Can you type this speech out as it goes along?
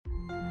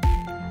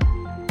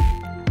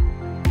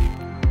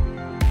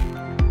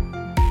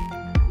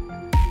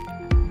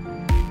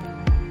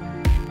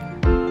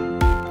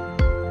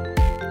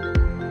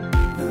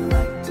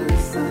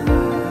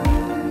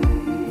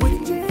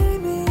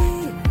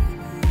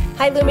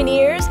Hi,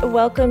 Lumineers.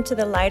 Welcome to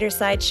the Lighter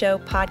Side Show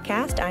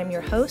podcast. I'm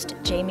your host,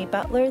 Jamie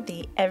Butler,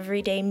 the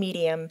Everyday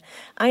Medium.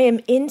 I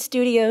am in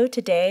studio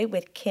today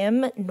with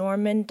Kim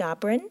Normand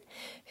Dobrin,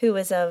 who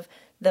is of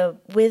the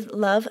With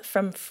Love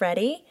from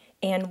Freddie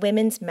and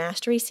Women's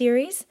Mastery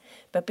series.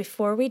 But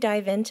before we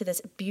dive into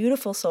this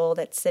beautiful soul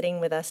that's sitting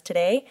with us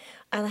today,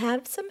 I'll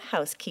have some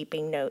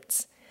housekeeping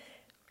notes.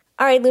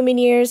 All right,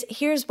 Lumineers,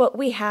 here's what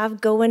we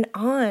have going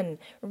on.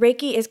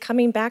 Reiki is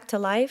coming back to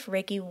life,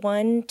 Reiki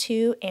 1,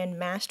 2, and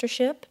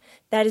Mastership.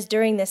 That is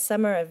during the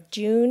summer of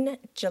June,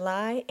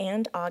 July,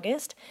 and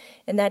August,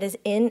 and that is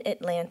in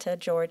Atlanta,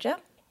 Georgia.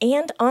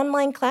 And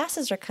online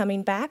classes are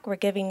coming back. We're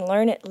giving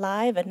Learn It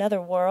Live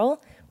another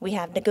whirl. We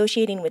have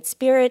Negotiating with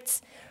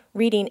Spirits,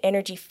 Reading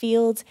Energy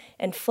Fields,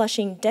 and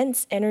Flushing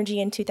Dense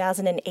Energy in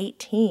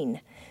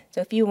 2018. So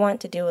if you want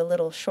to do a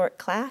little short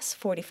class,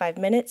 45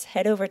 minutes,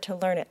 head over to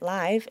Learn It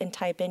Live and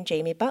type in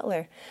Jamie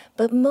Butler.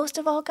 But most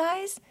of all,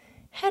 guys,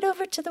 head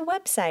over to the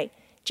website,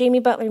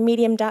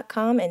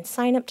 jamiebutlermedium.com, and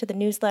sign up to the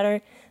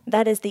newsletter.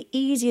 That is the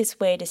easiest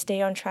way to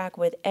stay on track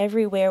with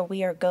everywhere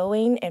we are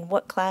going and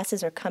what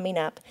classes are coming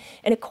up.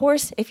 And of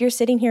course, if you're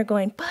sitting here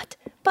going, but,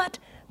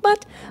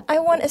 I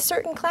want a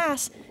certain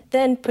class,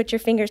 then put your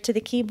fingers to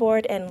the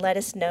keyboard and let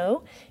us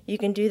know. You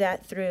can do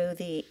that through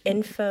the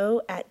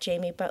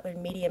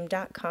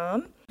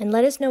info@jamiebutlermedium.com and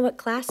let us know what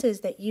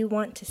classes that you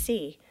want to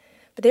see.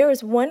 But there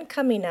is one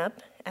coming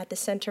up at the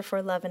Center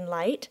for Love and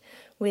Light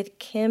with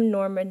Kim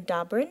Normand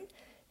Dobrin,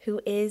 who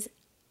is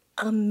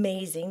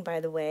amazing, by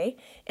the way,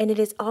 and it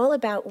is all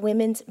about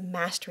Women's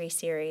Mastery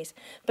series.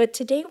 But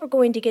today we're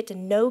going to get to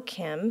know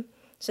Kim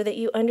so that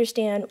you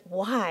understand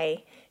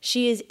why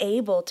she is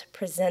able to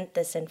present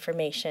this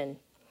information.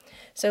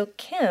 So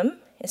Kim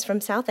is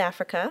from South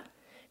Africa.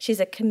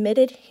 She's a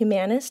committed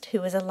humanist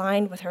who is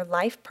aligned with her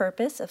life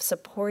purpose of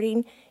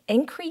supporting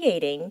and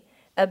creating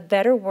a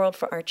better world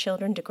for our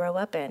children to grow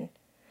up in.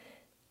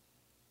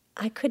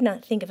 I could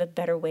not think of a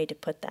better way to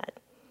put that.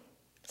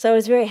 So I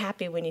was very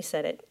happy when you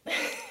said it.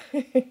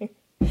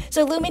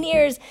 So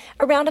Lumineers,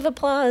 a round of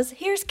applause.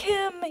 Here's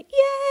Kim.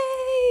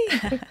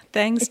 Yay!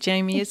 Thanks,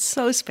 Jamie. It's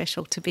so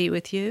special to be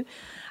with you.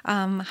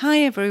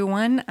 Hi,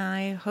 everyone.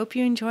 I hope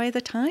you enjoy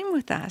the time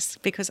with us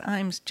because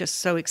I'm just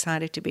so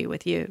excited to be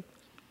with you.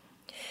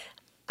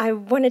 I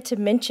wanted to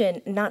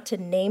mention, not to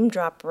name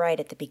drop right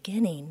at the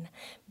beginning,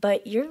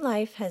 but your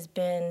life has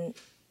been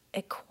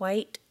a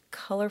quite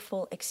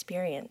colorful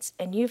experience.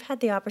 And you've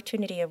had the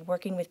opportunity of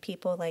working with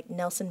people like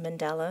Nelson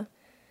Mandela,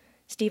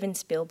 Steven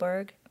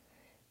Spielberg,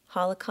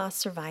 Holocaust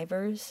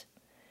survivors.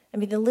 I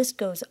mean, the list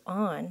goes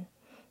on.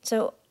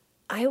 So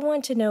I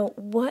want to know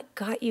what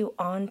got you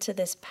onto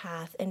this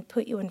path and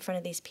put you in front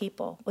of these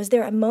people. Was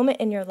there a moment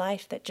in your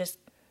life that just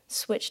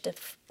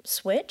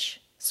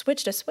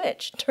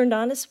turned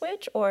on a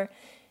switch, or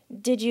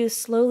did you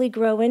slowly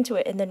grow into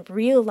it and then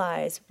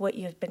realize what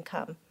you've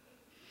become?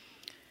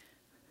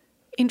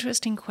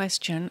 Interesting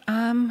question.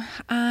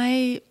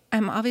 I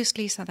am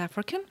obviously South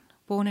African,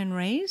 born and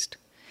raised,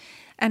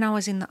 and I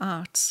was in the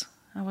arts.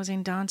 I was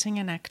in dancing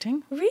and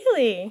acting.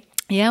 Really?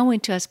 Yeah, I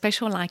went to a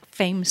special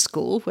fame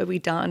school where we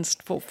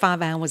danced for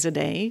 5 hours a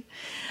day.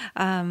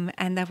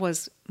 And that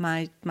was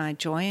my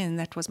joy and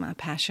that was my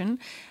passion.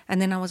 And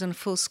then I was on a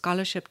full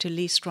scholarship to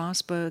Lee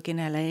Strasberg in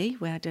LA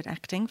where I did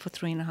acting for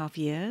 3.5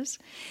 years.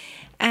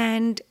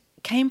 And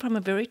came from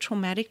a very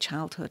traumatic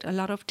childhood, a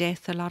lot of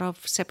death, a lot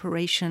of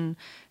separation,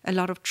 a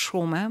lot of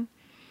trauma.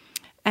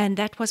 And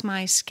that was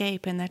my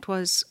escape, and that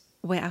was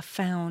where I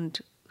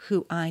found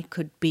who I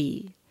could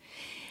be.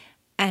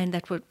 And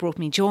that what brought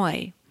me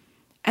joy.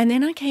 And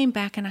then I came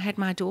back and I had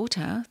my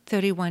daughter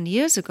 31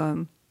 years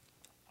ago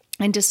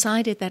and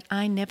decided that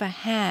I never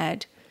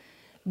had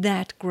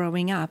that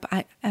growing up.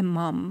 A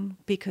mom,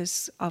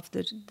 because of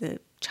the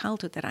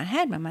childhood that I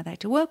had. My mother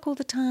had to work all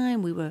the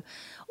time. We were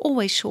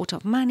always short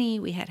of money.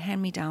 We had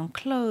hand-me-down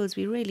clothes.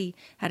 We really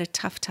had a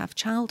tough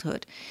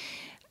childhood.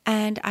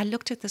 And I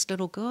looked at this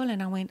little girl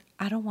and I went,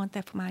 I don't want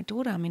that for my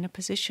daughter. I'm in a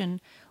position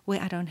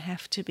where I don't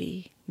have to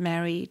be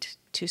married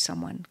to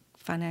someone.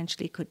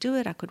 Financially could do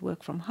it. I could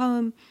work from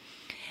home.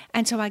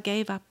 And so I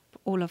gave up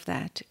all of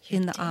that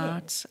in the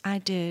arts. I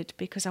did,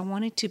 because I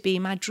wanted to be,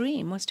 my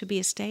dream was to be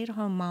a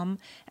stay-at-home mom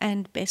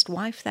and best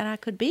wife that I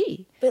could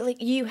be.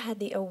 But you had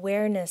the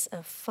awareness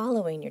of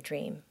following your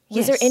dream. Yes.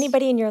 Was there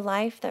anybody in your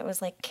life that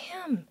was like,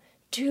 Kim,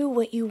 do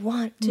what you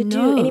want to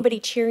do?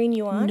 Anybody cheering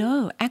you on?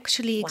 No,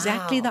 actually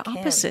exactly the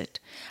opposite.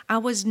 I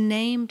was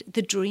named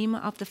the dreamer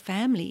of the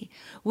family,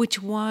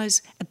 which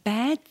was a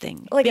bad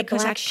thing. Like a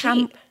black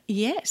sheep.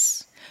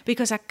 Yes,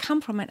 because I come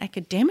from an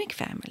academic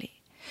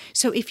family.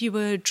 So if you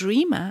were a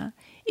dreamer,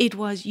 it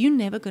was you're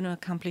never going to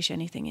accomplish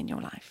anything in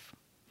your life.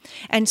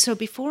 And so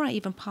before I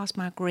even passed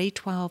my grade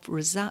 12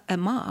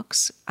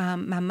 marks,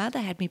 my mother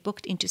had me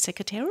booked into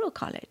secretarial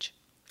college.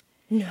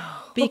 No.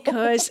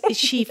 Because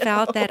she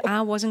felt that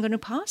I wasn't going to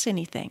pass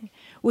anything,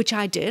 which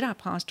I did. I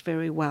passed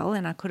very well,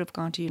 and I could have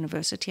gone to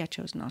university. I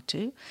chose not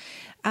to.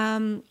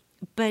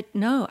 But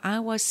no, I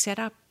was set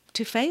up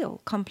to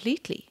fail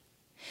completely.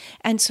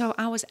 And so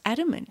I was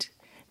adamant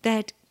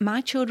that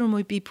my children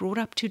would be brought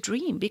up to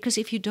dream, because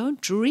if you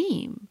don't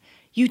dream,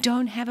 you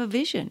don't have a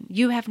vision.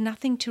 You have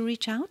nothing to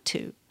reach out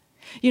to.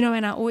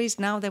 And I always,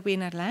 now that we're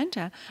in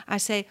Atlanta, I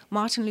say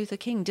Martin Luther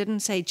King didn't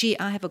say, gee,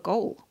 I have a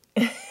goal.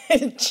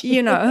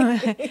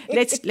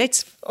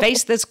 Let's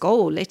face this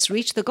goal. Let's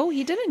reach the goal.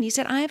 He didn't. He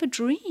said, I have a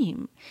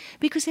dream,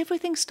 because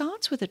everything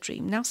starts with a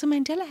dream. Nelson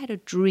Mandela had a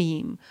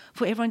dream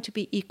for everyone to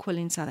be equal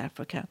in South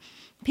Africa.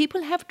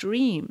 People have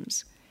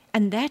dreams,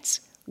 and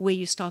that's where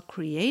you start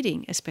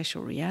creating a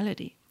special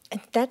reality.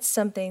 And that's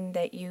something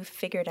that you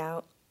figured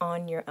out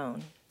on your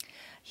own.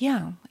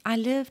 Yeah, I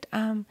lived,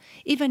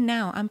 even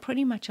now, I'm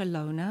pretty much a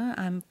loner.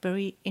 I'm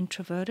very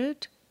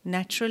introverted,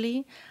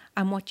 naturally.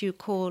 I'm what you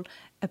call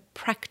a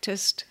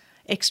practiced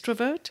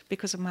extrovert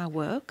because of my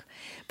work.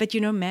 But,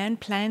 man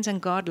plans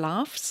and God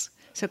laughs.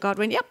 So God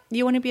went, yep,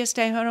 you want to be a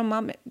stay-at-home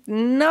mom?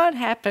 Not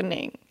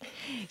happening.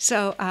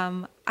 So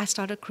I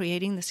started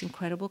creating this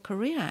incredible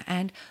career.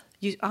 And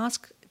you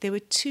ask, there were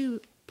 2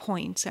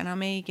 points, and I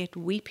may get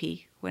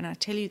weepy when I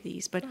tell you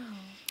these, but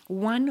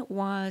one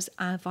was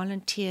I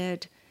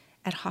volunteered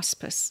at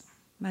hospice.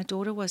 My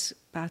daughter was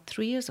about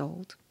 3 years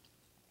old,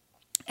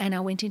 and I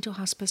went into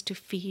hospice to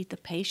feed the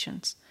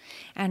patients.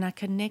 And I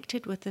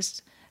connected with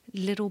this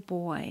little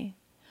boy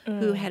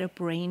who had a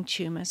brain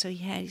tumor. So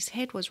his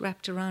head was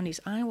wrapped around,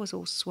 his eye was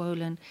all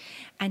swollen,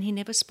 and he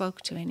never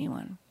spoke to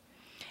anyone.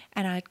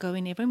 And I'd go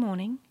in every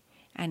morning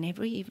and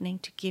every evening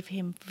to give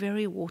him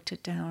very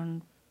watered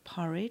down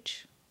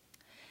porridge.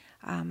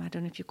 I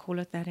don't know if you call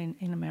it that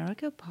in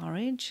America,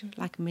 porridge,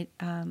 like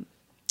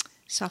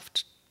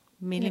soft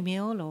mealy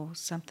meal or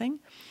something.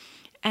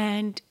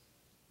 And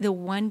the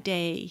one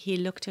day he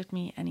looked at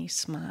me and he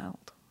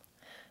smiled.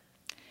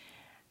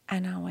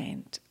 And I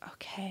went,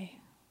 okay.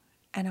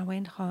 And I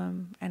went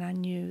home and I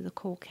knew the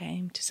call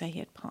came to say he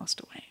had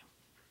passed away.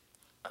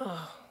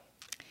 Oh.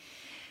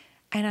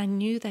 And I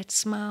knew that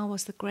smile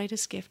was the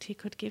greatest gift he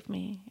could give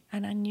me.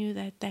 And I knew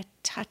that that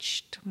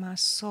touched my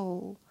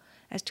soul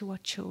as to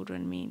what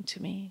children mean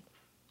to me.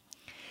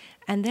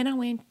 And then I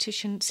went to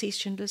see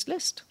Schindler's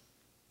List.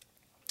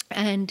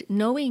 And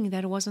knowing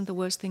that it wasn't the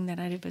worst thing that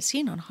I'd ever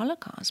seen on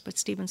Holocaust, but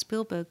Steven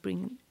Spielberg,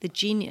 being the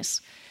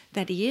genius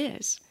that he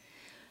is,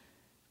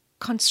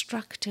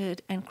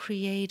 constructed and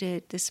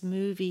created this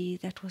movie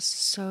that was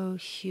so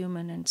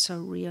human and so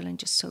real and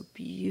just so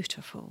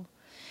beautiful.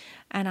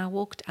 And I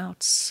walked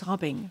out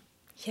sobbing.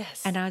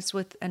 Yes. And I was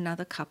with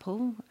another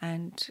couple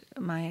and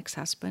my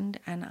ex-husband,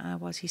 and I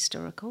was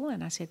hysterical.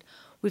 And I said,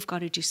 we've got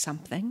to do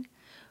something.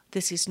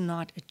 This is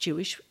not a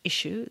Jewish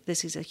issue.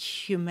 This is a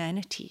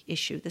humanity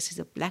issue. This is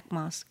a black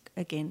mask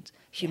against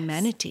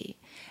humanity.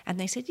 Yes. And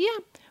they said, yeah,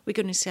 we're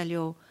going to sell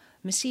your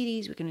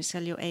Mercedes, we're going to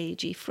sell your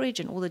AEG fridge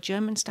and all the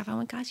German stuff. I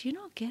went, guys, you're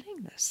not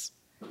getting this.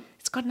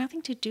 It's got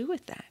nothing to do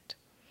with that.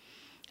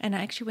 And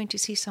I actually went to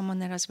see someone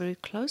that I was very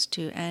close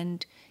to,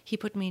 and he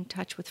put me in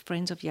touch with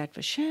Friends of Yad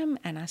Vashem,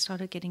 and I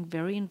started getting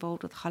very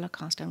involved with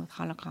Holocaust and with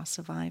Holocaust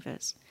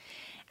survivors.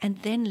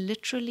 And then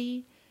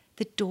literally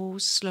the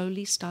doors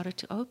slowly started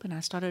to open. I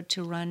started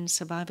to run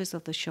Survivors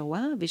of the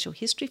Shoah Visual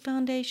History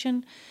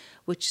Foundation,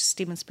 which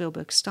Steven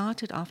Spielberg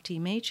started after he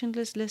made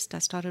Schindler's List. I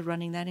started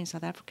running that in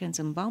South Africa and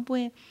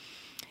Zimbabwe.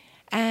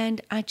 And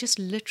I just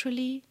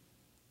literally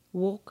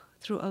walk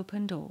through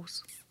open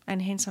doors.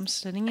 And hence I'm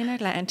sitting in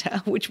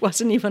Atlanta, which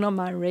wasn't even on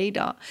my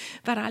radar.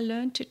 But I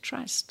learned to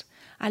trust.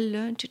 I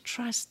learned to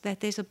trust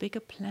that there's a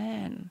bigger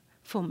plan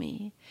for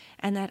me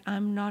and that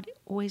I'm not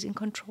always in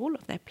control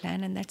of that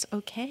plan, and that's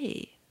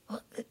okay.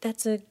 Well,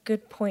 that's a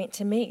good point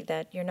to make,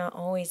 that you're not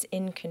always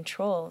in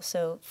control.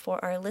 So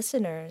for our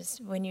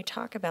listeners, when you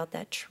talk about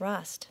that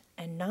trust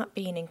and not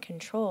being in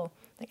control,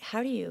 like,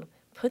 how do you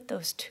put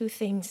those 2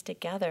 things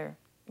together?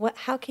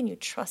 How can you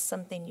trust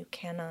something you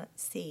cannot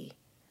see?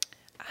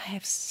 I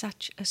have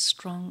such a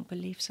strong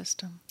belief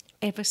system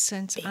ever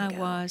since Bingo. I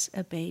was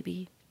a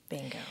baby.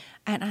 Bingo.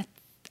 And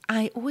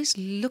I always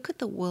look at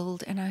the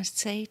world and I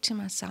say to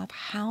myself,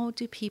 how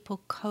do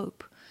people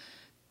cope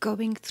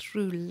going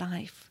through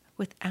life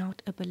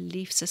without a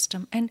belief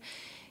system? And,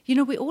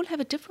 we all have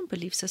a different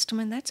belief system,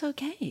 and that's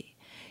okay.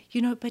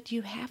 But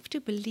you have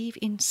to believe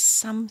in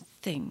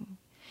something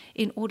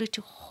in order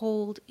to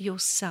hold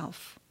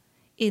yourself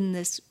in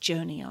this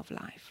journey of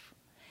life.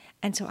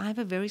 And so I have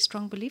a very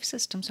strong belief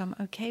system. So I'm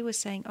okay with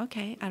saying,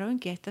 okay, I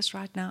don't get this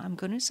right now. I'm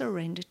going to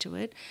surrender to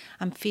it.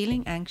 I'm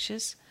feeling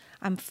anxious.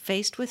 I'm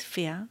faced with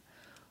fear.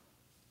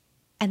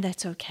 And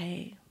that's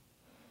okay.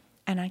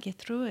 And I get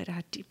through it.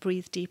 I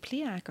breathe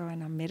deeply. I go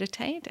and I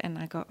meditate. And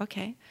I go,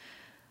 okay,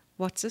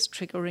 what's this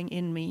triggering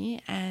in me?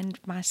 And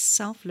my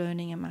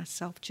self-learning and my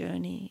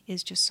self-journey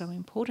is just so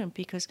important,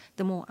 because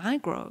the more I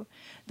grow,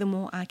 the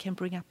more I can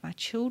bring up my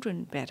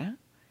children better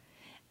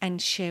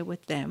and share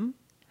with them.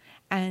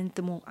 And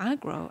the more I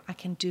grow, I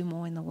can do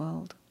more in the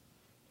world.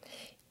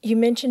 You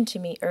mentioned to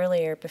me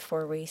earlier,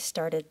 before we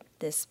started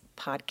this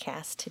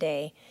podcast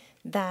today,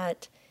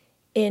 that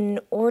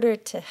in order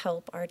to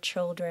help our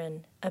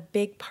children, a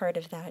big part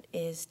of that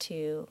is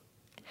to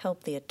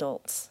help the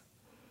adults.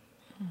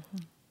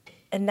 Mm-hmm.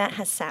 And that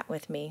has sat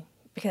with me,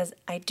 because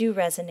I do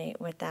resonate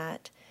with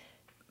that.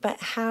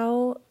 But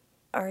how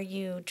are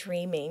you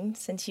dreaming,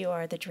 since you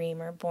are the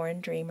dreamer, born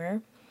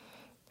dreamer,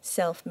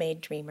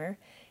 self-made dreamer?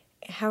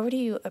 How do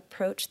you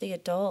approach the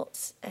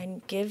adults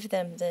and give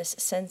them this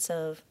sense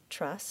of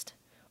trust,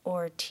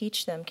 or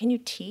teach them? Can you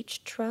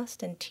teach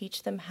trust and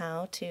teach them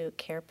how to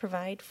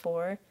provide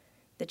for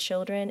the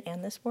children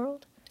and this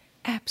world?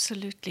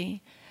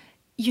 Absolutely.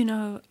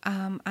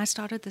 I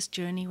started this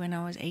journey when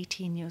I was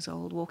 18 years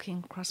old,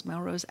 walking across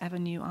Melrose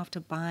Avenue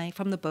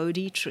from the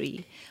Bodhi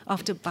tree,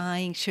 after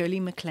buying Shirley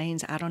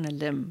MacLaine's Out on a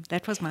Limb.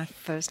 That was my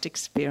first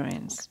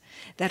experience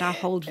that I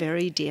hold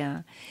very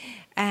dear.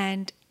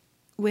 And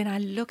when I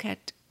look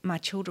at my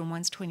children,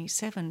 one's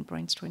 27,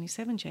 Brent's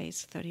 27,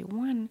 Jay's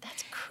 31.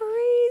 That's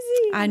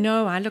crazy. I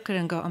know, I look at it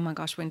and go, oh my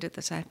gosh, when did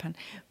this happen?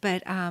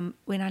 But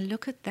when I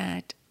look at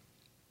that,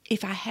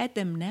 if I had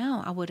them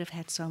now, I would have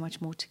had so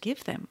much more to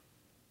give them,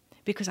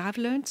 because I've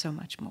learned so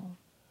much more.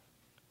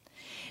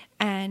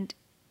 And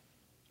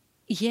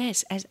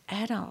yes, as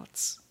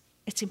adults,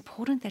 it's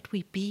important that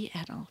we be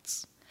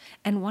adults.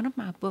 And one of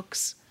my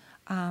books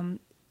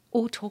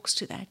all talks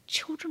to that.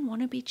 Children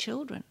want to be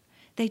children.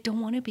 They don't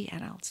want to be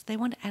adults. They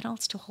want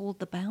adults to hold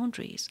the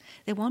boundaries.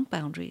 They want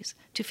boundaries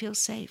to feel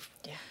safe.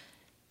 Yeah.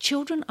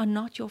 Children are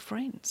not your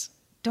friends.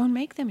 Don't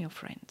make them your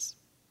friends.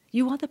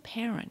 You are the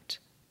parent.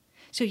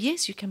 So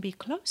yes, you can be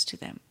close to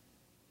them,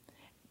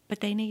 but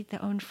they need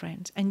their own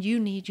friends, and you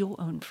need your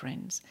own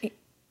friends.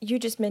 You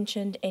just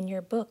mentioned in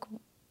your book,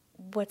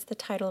 what's the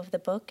title of the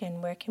book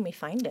and where can we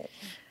find it?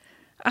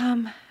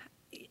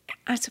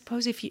 I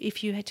suppose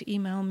if you had to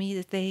email me,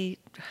 that they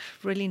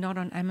really not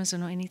on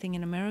Amazon or anything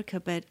in America,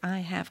 but I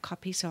have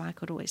copies, so I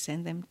could always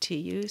send them to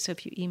you. So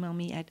if you email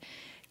me at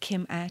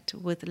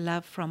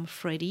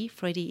kim@withlovefromfreddie,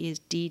 Freddie is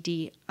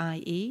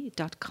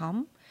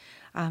DDIE.com,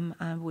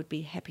 I would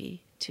be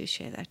happy to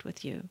share that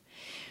with you.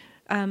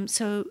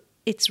 So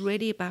it's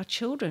really about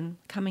children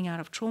coming out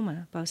of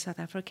trauma, both South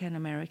Africa and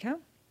America,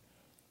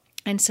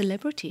 and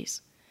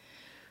celebrities.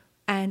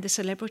 And the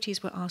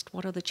celebrities were asked,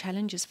 what are the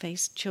challenges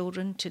faced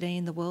children today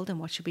in the world and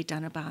what should be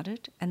done about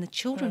it? And the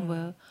children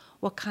were,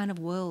 what kind of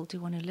world do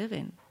you want to live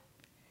in?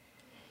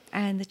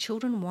 And the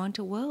children want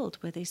a world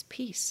where there's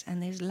peace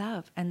and there's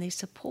love and there's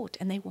support,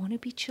 and they want to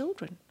be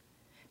children.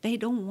 They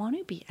don't want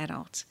to be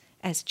adults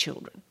as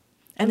children.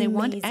 And They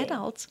want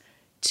adults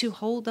to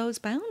hold those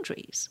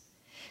boundaries.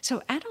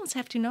 So adults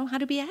have to know how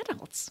to be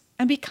adults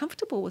and be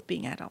comfortable with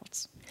being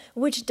adults.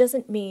 Which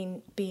doesn't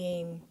mean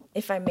being,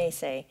 if I may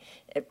say,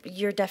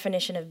 your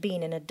definition of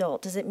being an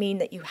adult. Does it mean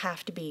that you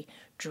have to be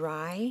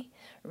dry,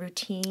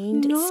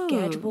 routined,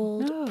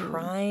 scheduled,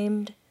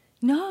 primed?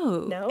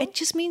 No. It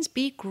just means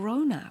be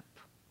grown up.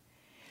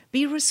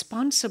 Be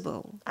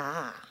responsible.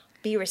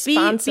 Be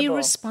responsible. Be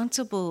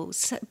responsible.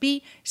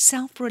 Be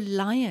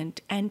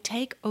self-reliant and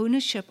take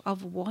ownership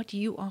of what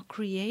you are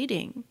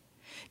creating.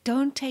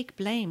 Don't take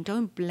blame.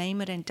 Don't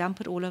blame it and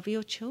dump it all over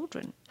your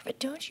children. But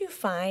don't you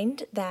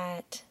find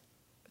that,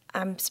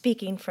 I'm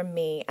speaking from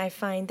me, I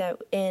find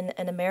that in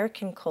an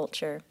American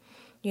culture,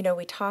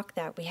 we talk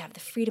that we have the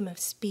freedom of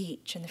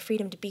speech and the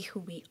freedom to be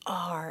who we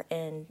are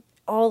and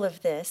all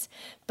of this.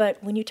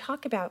 But when you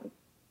talk about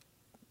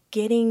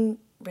getting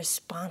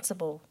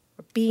responsible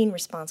or being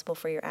responsible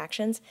for your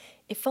actions,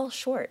 it falls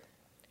short.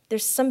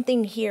 There's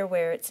something here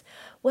where it's,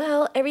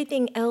 well,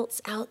 everything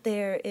else out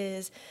there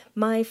is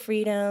my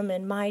freedom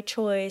and my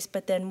choice,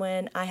 but then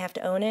when I have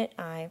to own it,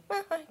 I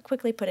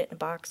quickly put it in a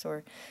box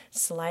or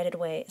slide it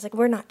away. It's like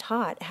we're not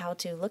taught how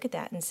to look at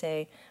that and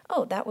say,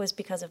 oh, that was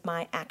because of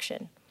my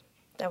action.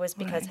 That was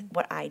because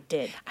what I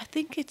did. I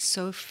think it's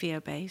so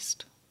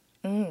fear-based.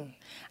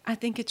 I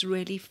think it's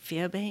really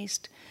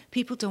fear-based.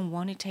 People don't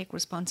want to take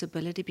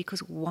responsibility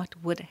because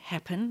what would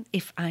happen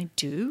if I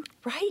do?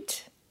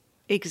 Right.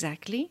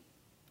 Exactly.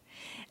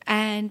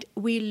 And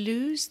we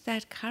lose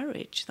that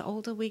courage the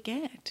older we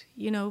get.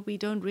 We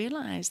don't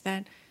realize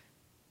that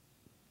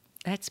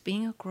that's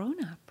being a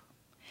grown-up.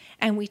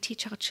 And we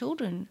teach our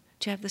children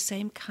to have the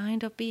same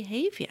kind of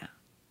behavior,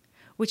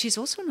 which is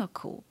also not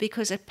cool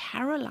because it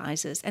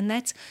paralyzes. And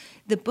that's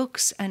the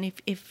books, and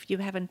if you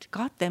haven't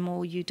got them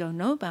or you don't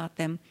know about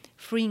them,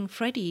 Freeing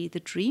Freddie, the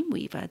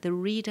Dreamweaver, the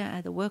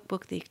reader, the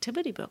workbook, the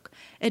activity book,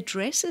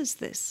 addresses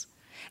this.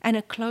 And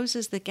it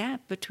closes the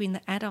gap between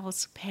the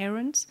adults,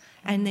 parents,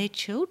 and their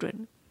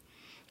children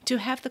to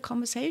have the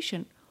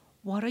conversation.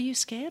 What are you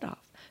scared of?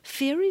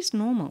 Fear is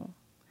normal,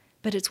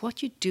 but it's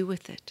what you do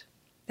with it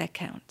that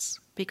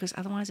counts, because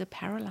otherwise it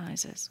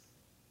paralyzes.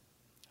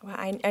 Well,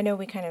 I know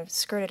we kind of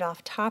skirted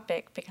off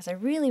topic because I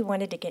really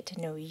wanted to get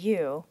to know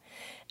you.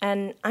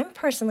 And I'm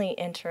personally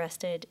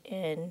interested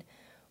in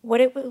what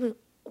it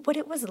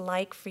was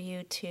like for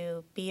you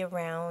to be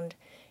around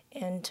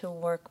and to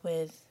work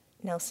with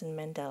Nelson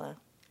Mandela.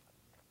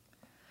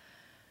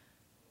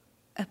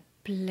 A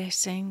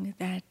blessing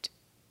that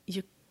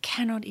you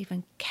cannot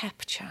even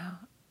capture.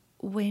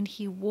 When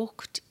he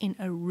walked in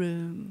a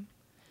room,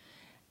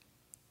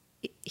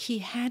 he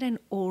had an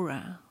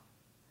aura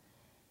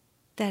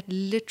that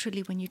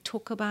literally, when you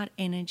talk about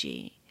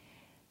energy,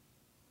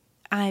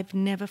 I've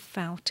never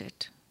felt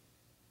it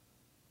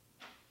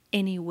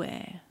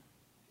anywhere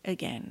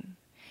again.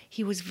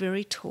 He was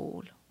very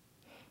tall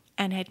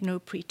and had no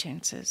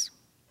pretenses.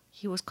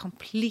 He was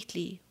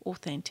completely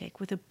authentic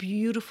with a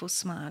beautiful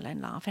smile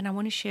and laugh. And I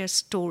want to share a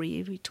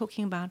story. We're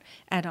talking about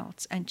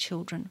adults and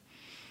children.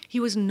 He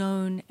was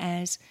known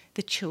as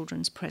the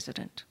children's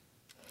president.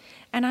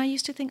 And I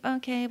used to think,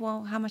 okay,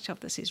 well, how much of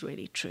this is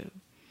really true?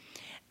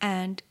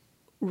 And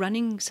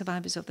running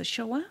Survivors of the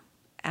Shoah,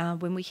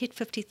 when we hit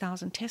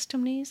 50,000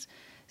 testimonies,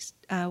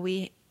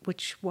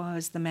 which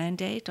was the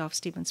mandate of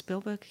Steven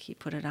Spielberg, he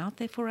put it out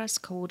there for us,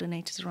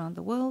 coordinators around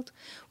the world.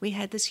 We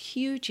had this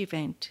huge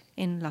event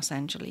in Los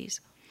Angeles.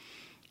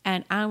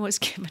 And I was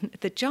given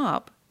the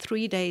job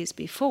 3 days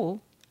before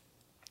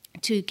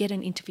to get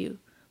an interview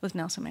with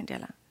Nelson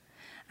Mandela.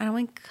 And I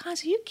went,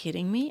 guys, are you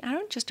kidding me? I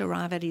don't just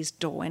arrive at his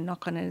door and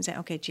knock on it and say,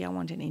 okay, gee, I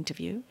want an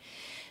interview.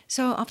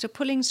 So after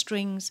pulling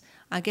strings,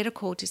 I get a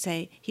call to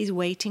say, he's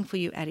waiting for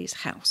you at his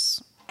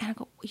house. And I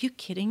go, are you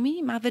kidding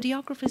me? My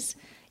videographer's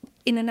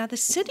in another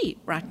city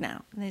right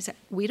now. And they say,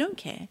 we don't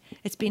care.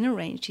 It's been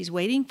arranged. He's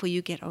waiting for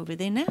you. Get over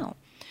there now.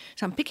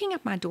 So I'm picking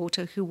up my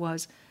daughter, who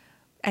was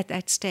at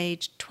that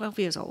stage 12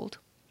 years old.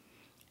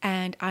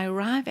 And I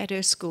arrive at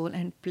her school,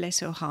 and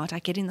bless her heart, I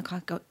get in the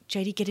car, go,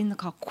 JD, get in the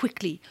car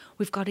quickly.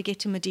 We've got to get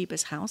to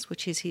Madiba's house,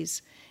 which is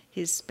his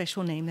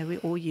special name that we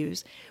all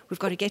use. We've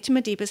got to get to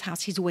Madiba's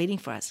house. He's waiting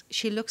for us.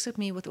 She looks at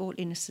me with all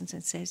innocence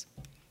and says,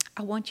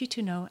 I want you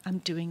to know I'm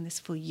doing this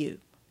for you.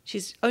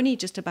 She's only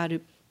just about to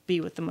be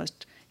with the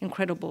most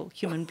incredible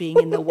human being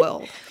in the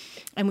world.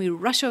 And we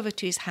rush over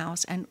to his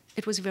house, and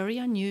it was very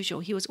unusual.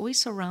 He was always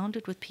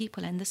surrounded with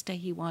people, and this day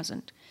he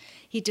wasn't.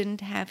 He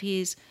didn't have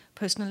his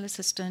personal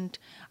assistant.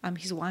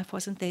 His wife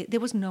wasn't there.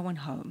 There was no one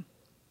home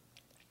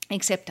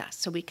except us.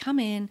 So we come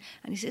in,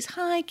 and he says,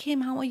 hi,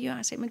 Kim, how are you?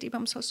 I said, Madiba,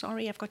 I'm so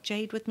sorry. I've got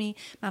Jade with me.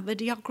 My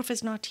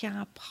videographer's not here.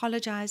 I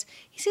apologize.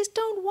 He says,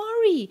 don't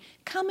worry.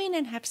 Come in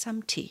and have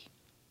some tea.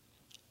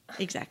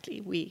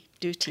 Exactly. We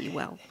do tea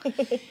well.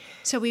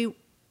 So we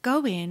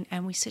go in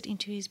and we sit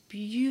into his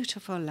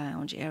beautiful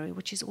lounge area,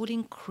 which is all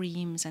in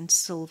creams and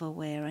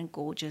silverware and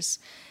gorgeous.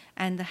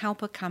 And the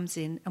helper comes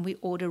in and we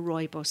order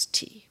rooibos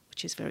tea,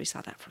 which is very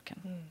South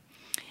African.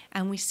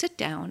 And we sit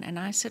down and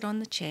I sit on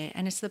the chair,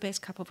 and it's the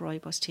best cup of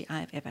rooibos tea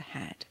I've ever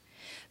had.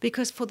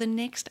 Because for the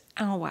next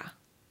hour,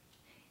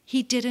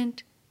 he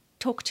didn't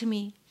talk to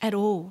me at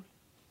all.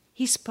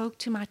 He spoke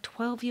to my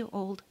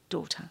 12-year-old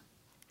daughter.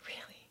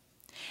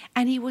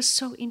 And he was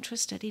so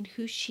interested in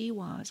who she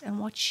was and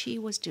what she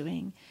was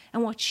doing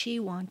and what she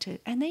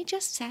wanted. And they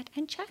just sat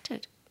and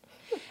chatted.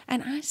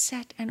 And I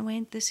sat and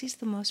went, this is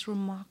the most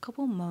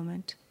remarkable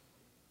moment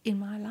in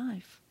my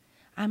life.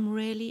 I'm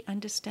really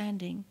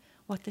understanding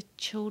what the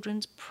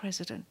children's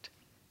president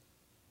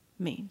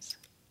means.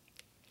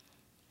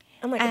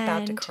 I'm like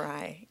about to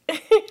cry.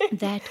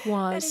 That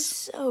was that is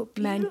so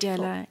beautiful.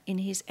 Mandela in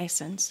his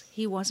essence.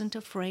 He wasn't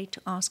afraid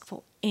to ask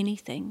for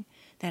anything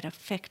that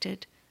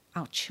affected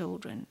our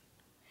children.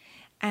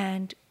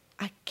 And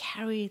I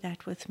carry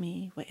that with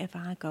me wherever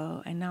I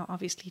go. And now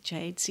obviously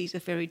Jade sees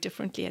it very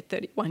differently at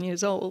 31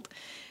 years old.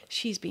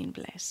 She's been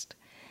blessed.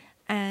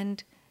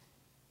 And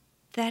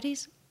that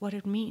is what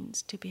it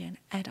means to be an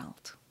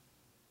adult.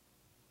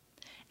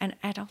 An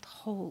adult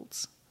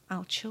holds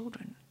our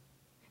children.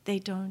 They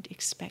don't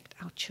expect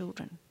our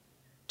children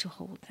to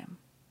hold them.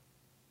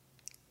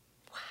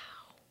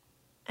 Wow.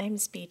 I'm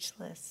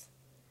speechless.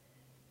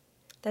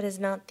 That is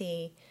not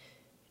the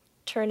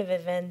turn of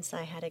events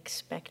I had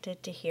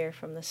expected to hear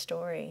from the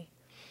story.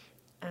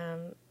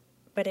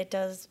 But it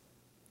does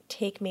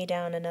take me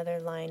down another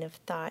line of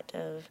thought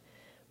of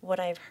what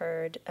I've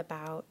heard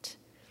about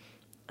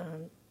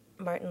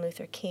Martin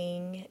Luther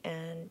King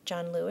and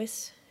John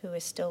Lewis, who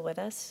is still with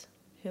us,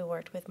 who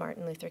worked with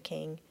Martin Luther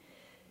King,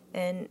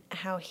 and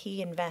how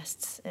he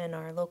invests in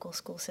our local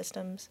school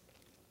systems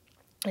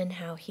and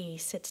how he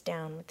sits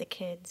down with the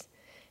kids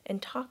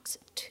and talks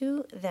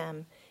to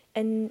them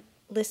and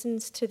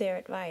listens to their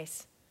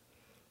advice.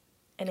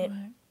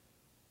 And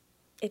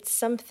it's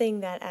something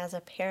that as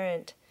a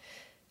parent,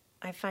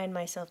 I find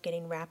myself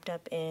getting wrapped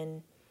up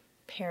in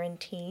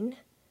parenting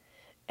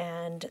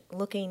and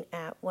looking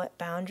at what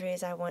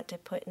boundaries I want to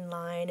put in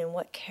line and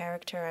what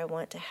character I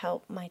want to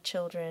help my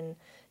children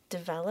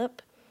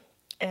develop.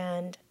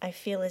 And I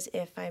feel as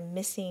if I'm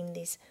missing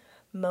these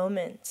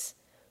moments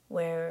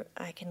where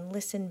I can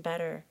listen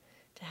better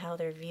to how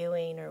they're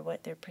viewing or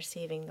what they're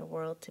perceiving the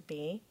world to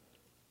be.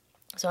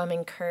 So I'm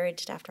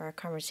encouraged after our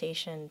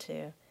conversation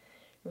to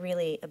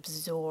really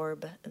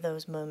absorb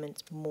those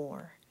moments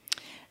more.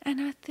 And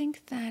I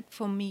think that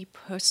for me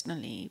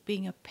personally,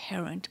 being a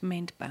parent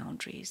meant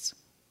boundaries.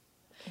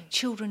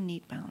 Children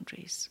need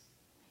boundaries.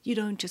 You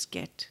don't just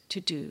get to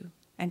do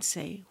and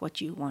say what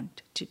you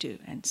want to do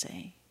and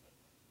say.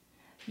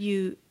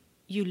 You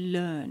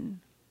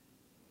learn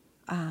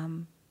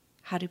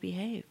how to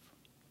behave.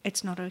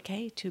 It's not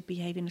okay to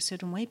behave in a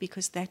certain way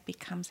because that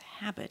becomes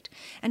habit.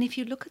 And if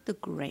you look at the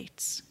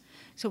greats,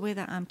 so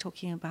whether I'm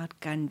talking about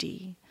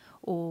Gandhi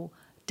or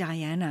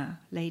Diana,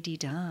 Lady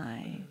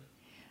Di,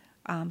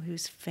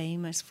 who's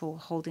famous for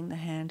holding the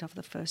hand of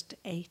the first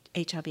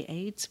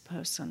HIV/AIDS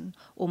person,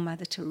 or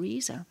Mother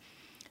Teresa.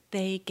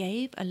 They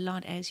gave a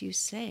lot, as you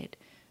said,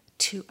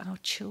 to our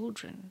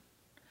children,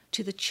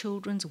 to the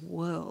children's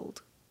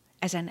world.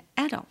 As an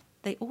adult,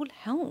 they all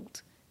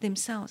held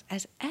themselves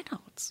as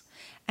adults.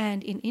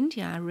 And in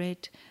India, I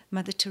read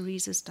Mother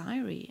Teresa's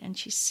diary, and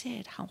she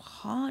said how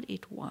hard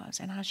it was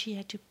and how she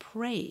had to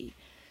pray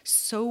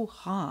so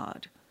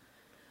hard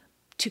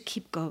to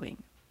keep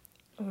going.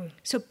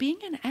 So being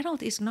an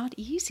adult is not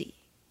easy.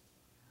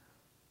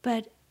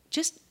 But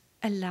just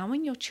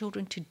allowing your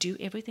children to do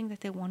everything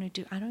that they want to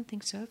do, I don't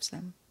think serves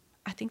them.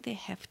 I think there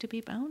have to be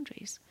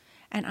boundaries.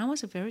 And I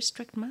was a very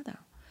strict mother.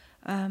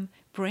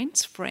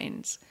 Brent's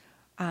friends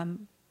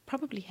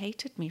probably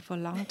hated me for a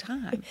long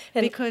time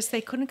because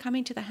they couldn't come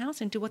into the house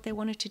and do what they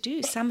wanted to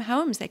do. Some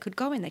homes they could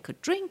go and they could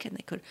drink and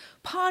they could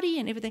party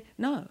and everything.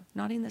 No,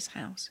 not in this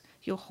house.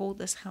 You'll hold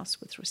this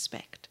house with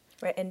respect.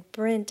 Right, and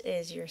Brent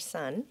is your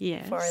son,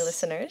 yes, for our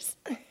listeners.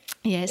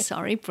 Yes,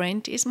 sorry,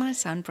 Brent is my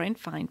son, Brent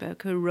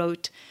Feinberg, who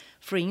wrote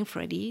Freeing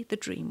Freddie, the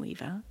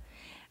Dreamweaver.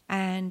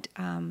 And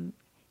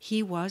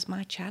he was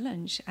my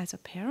challenge as a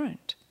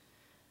parent.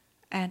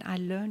 And I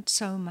learned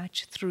so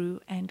much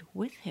through and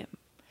with him.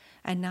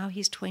 And now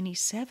he's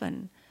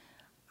 27.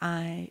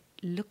 I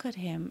look at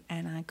him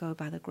and I go,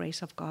 by the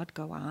grace of God,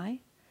 go I,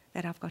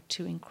 that I've got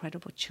two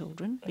incredible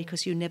children,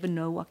 because you never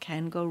know what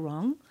can go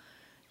wrong.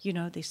 You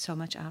know, there's so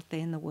much out there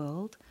in the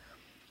world.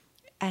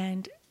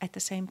 And at the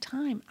same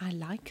time, I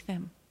like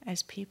them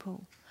as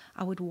people.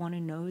 I would want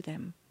to know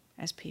them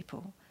as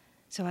people.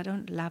 So I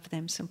don't love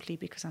them simply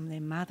because I'm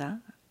their mother.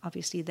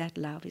 Obviously, that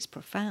love is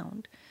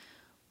profound.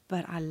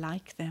 But I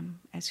like them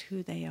as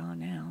who they are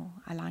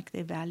now. I like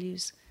their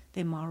values,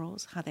 their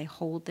morals, how they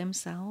hold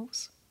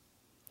themselves.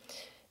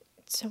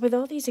 So with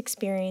all these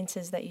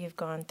experiences that you've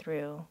gone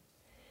through,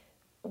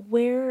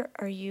 where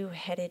are you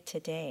headed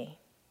today?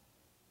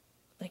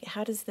 Like,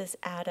 how does this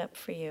add up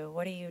for you?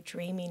 What are you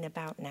dreaming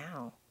about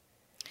now?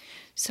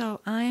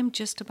 So I'm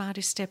just about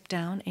to step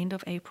down. End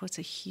of April. It's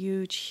a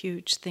huge,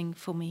 huge thing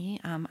for me.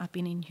 I've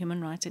been in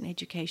human rights and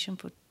education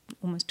for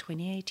almost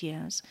 28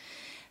 years.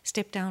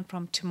 Stepped down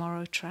from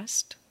Tomorrow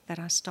Trust that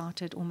I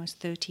started almost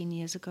 13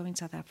 years ago in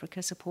South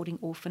Africa, supporting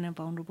orphan and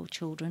vulnerable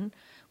children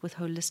with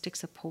holistic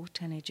support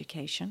and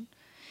education.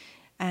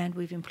 And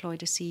we've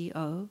employed a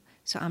CEO.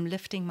 So I'm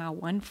lifting my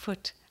one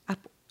foot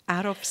up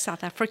out of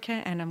South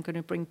Africa, and I'm going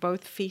to bring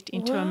both feet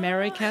into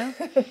America.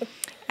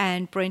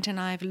 And Brent and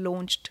I have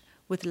launched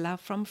With Love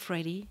from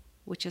Freddie,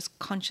 which is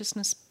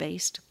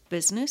consciousness-based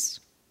business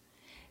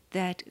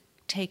that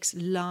takes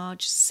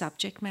large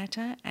subject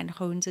matter and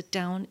hones it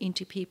down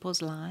into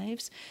people's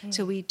lives.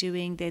 So we're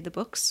doing, they're the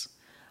books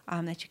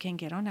that you can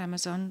get on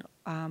Amazon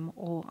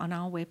or on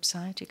our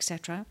website,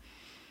 etc.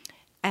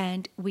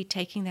 And we're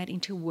taking that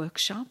into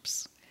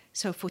workshops.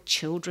 So for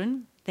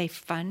children, they're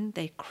fun,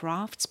 they're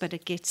crafts, but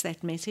it gets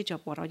that message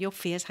of what are your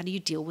fears, how do you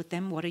deal with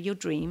them, what are your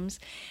dreams?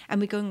 And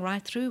we're going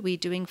right through. We're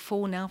doing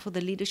 4 now for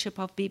the leadership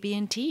of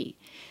BB&T.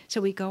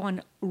 So we go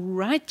on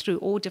right through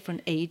all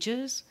different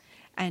ages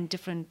and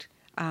different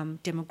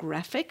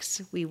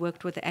demographics. We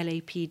worked with the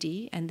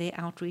LAPD and their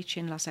outreach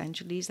in Los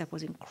Angeles. That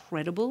was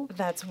incredible.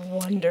 That's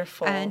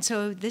wonderful. And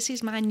so this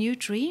is my new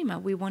dream.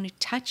 We want to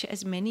touch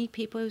as many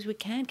people as we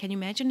can. Can you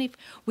imagine if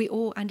we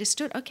all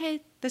understood,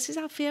 okay, this is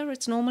our fear,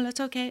 it's normal, it's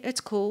okay, it's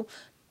cool,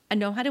 I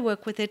know how to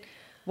work with it.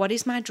 What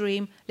is my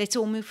dream? Let's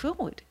all move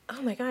forward.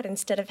 Oh my God,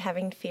 instead of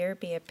having fear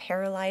be a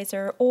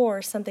paralyzer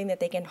or something that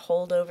they can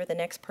hold over the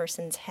next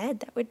person's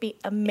head, that would be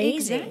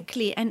amazing.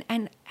 Exactly,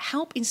 and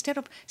help, instead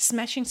of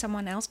smashing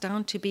someone else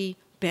down to be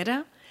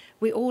better,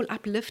 we all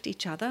uplift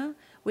each other.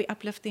 We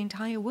uplift the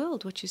entire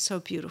world, which is so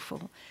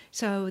beautiful.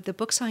 So the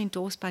books are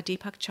endorsed by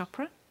Deepak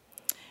Chopra,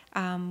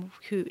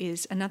 who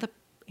is another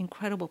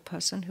incredible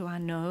person who I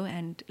know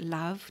and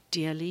love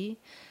dearly,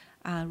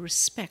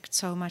 respect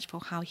so much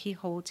for how he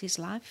holds his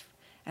life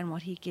and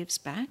what he gives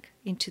back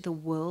into the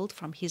world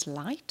from his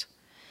light.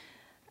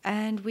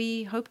 And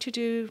we hope to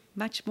do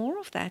much more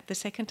of that. The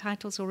second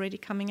title's already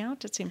coming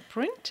out. It's in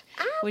print,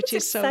 which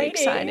is so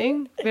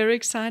exciting. Very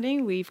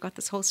exciting. We've got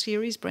this whole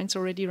series. Brent's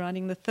already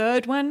writing the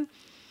third one.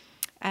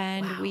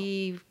 And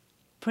we're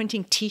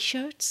printing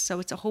T-shirts.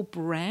 So it's a whole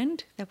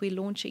brand that we're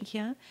launching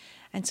here.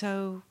 And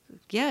so,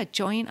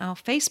 join our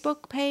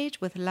Facebook page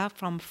with Love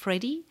from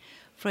Freddie.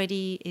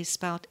 Freddie is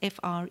spelled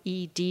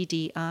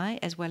Freddi,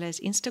 as well as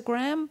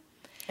Instagram.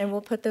 And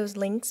we'll put those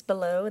links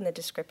below in the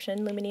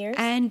description, Lumineers.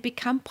 And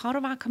become part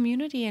of our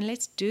community, and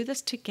let's do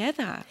this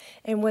together.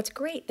 And what's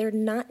great, they're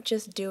not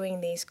just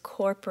doing these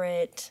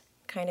corporate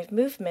kind of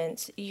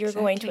movements. You're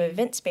going to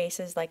event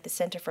spaces like the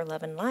Center for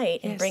Love and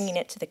Light and bringing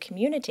it to the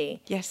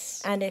community.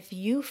 Yes. And if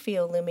you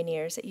feel,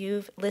 Lumineers, that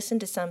you've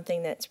listened to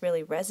something that's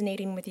really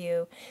resonating with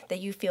you, that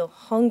you feel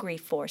hungry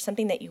for,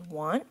 something that you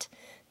want,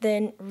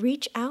 then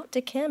reach out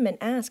to Kim and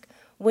ask,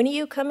 when are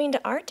you coming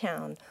to our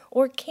town?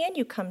 Or can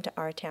you come to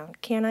our town?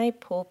 Can I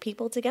pull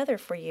people together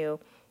for you?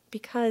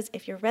 Because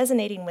if you're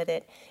resonating with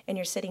it and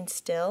you're sitting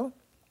still,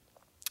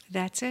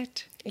 That's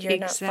it. You're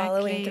not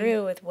following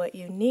through with what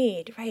you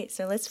need. Right.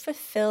 So let's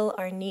fulfill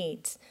our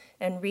needs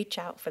and reach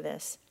out for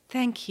this.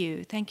 Thank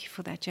you. Thank you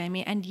for that,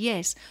 Jamie. And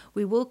yes,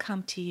 we will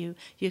come to you.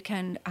 You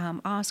can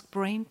ask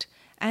Brent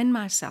and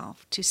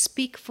myself to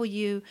speak for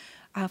you.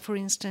 For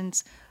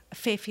instance,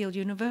 Fairfield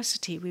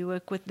University, we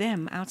work with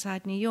them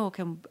outside New York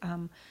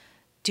and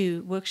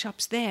do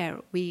workshops there.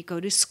 We go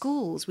to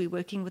schools. We're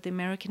working with the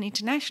American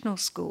International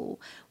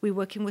School. We're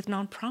working with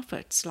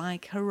nonprofits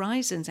like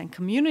Horizons and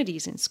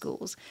communities in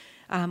schools,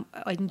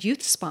 and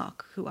Youth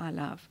Spark, who I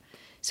love.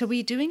 So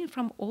we're doing it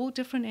from all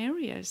different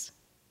areas.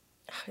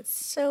 Oh, it's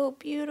so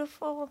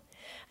beautiful.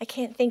 I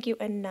can't thank you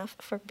enough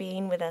for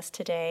being with us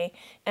today,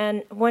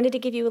 and wanted to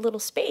give you a little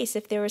space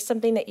if there was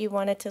something that you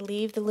wanted to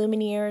leave the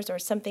Lumineers or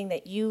something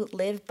that you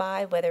live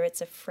by, whether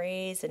it's a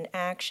phrase, an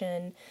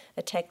action,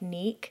 a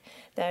technique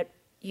that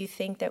you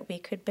think that we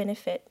could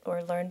benefit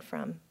or learn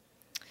from.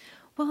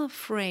 Well, a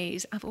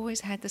phrase, I've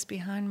always had this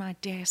behind my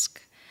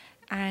desk,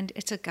 and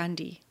it's a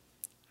Gandhi.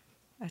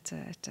 It's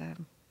a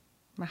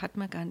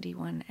Mahatma Gandhi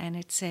one, and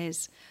it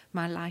says,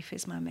 "My life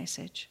is my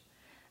message."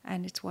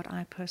 And it's what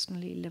I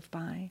personally live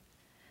by.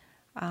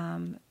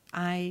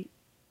 I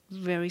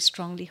very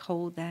strongly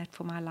hold that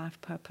for my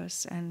life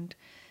purpose, and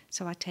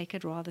so I take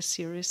it rather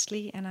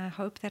seriously, and I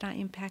hope that I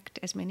impact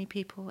as many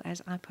people as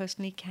I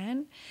personally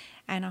can,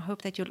 and I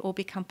hope that you'll all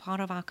become part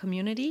of our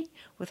community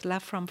with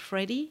Love from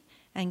Freddie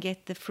and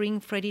get the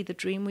Freeing Freddie the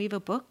Dreamweaver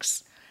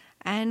books,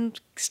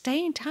 and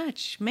stay in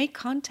touch, make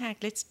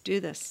contact, let's do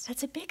this.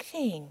 That's a big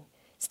thing.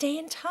 Stay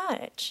in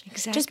touch.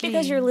 Exactly. Just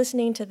because you're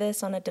listening to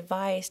this on a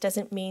device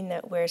doesn't mean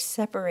that we're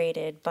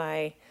separated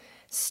by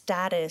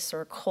status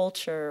or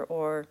culture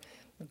or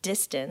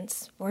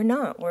distance. We're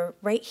not. We're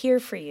right here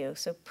for you.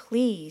 So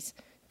please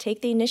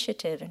take the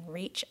initiative and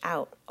reach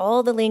out.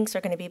 All the links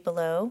are going to be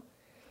below,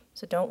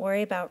 so don't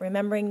worry about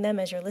remembering them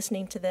as you're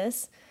listening to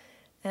this.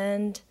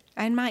 And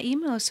my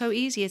email is so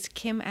easy. It's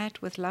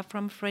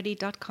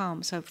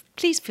kim@withlovefromfreddie.com. So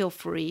please feel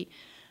free.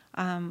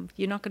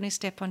 You're not going to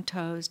step on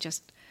toes.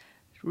 Just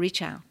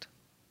reach out.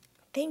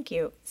 Thank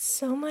you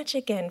so much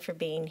again for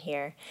being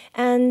here.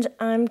 And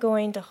I'm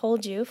going to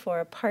hold you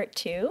for a part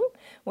 2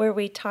 where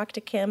we talk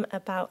to Kim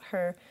about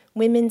her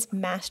Women's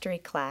Mastery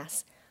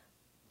class.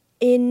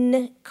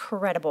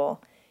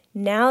 Incredible.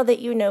 Now that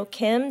you know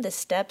Kim, the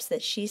steps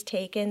that she's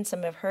taken,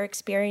 some of her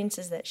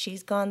experiences that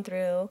she's gone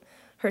through,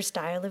 her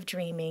style of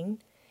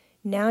dreaming,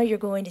 now you're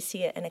going to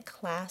see it in a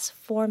class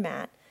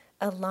format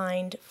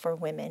aligned for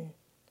women.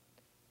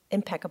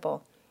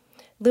 Impeccable.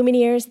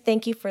 Lumineers,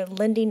 thank you for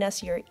lending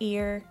us your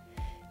ear.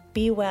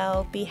 Be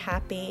well, be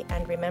happy,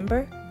 and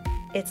remember,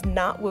 it's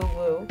not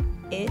woo-woo,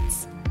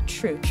 it's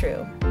true.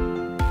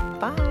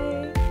 Bye.